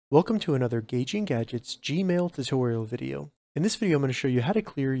Welcome to another Gauging Gadgets Gmail tutorial video. In this video, I'm going to show you how to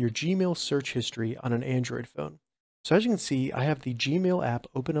clear your Gmail search history on an Android phone. So as you can see, I have the Gmail app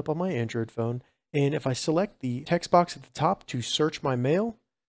open up on my Android phone, and if I select the text box at the top to search my mail,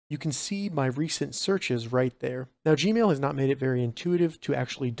 you can see my recent searches right there. Now, Gmail has not made it very intuitive to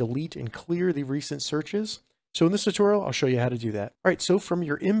actually delete and clear the recent searches. So in this tutorial, I'll show you how to do that. All right, so from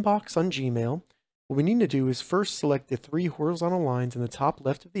your inbox on Gmail, what we need to do is first select the three horizontal lines in the top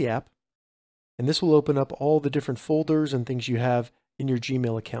left of the app, and this will open up all the different folders and things you have in your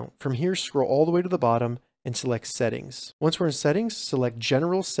Gmail account. From here, scroll all the way to the bottom and select Settings. Once we're in Settings, select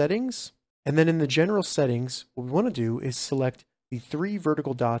General Settings, and then in the General Settings, what we want to do is select the three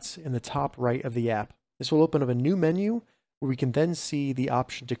vertical dots in the top right of the app. This will open up a new menu where we can then see the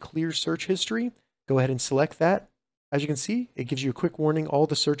option to clear search history. Go ahead and select that. As you can see, it gives you a quick warning. All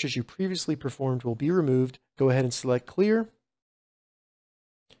the searches you previously performed will be removed. Go ahead and select clear.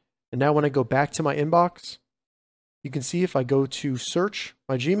 And now when I go back to my inbox, you can see if I go to search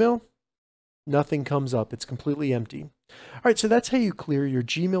my Gmail, nothing comes up. It's completely empty. All right, so that's how you clear your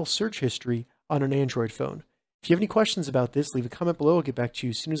Gmail search history on an Android phone. If you have any questions about this, leave a comment below. I'll get back to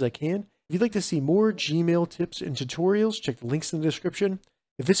you as soon as I can. If you'd like to see more Gmail tips and tutorials, check the links in the description.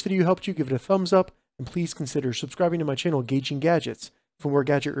 If this video helped you, give it a thumbs up. And please consider subscribing to my channel, Gauging Gadgets, for more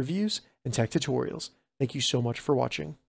gadget reviews and tech tutorials. Thank you so much for watching.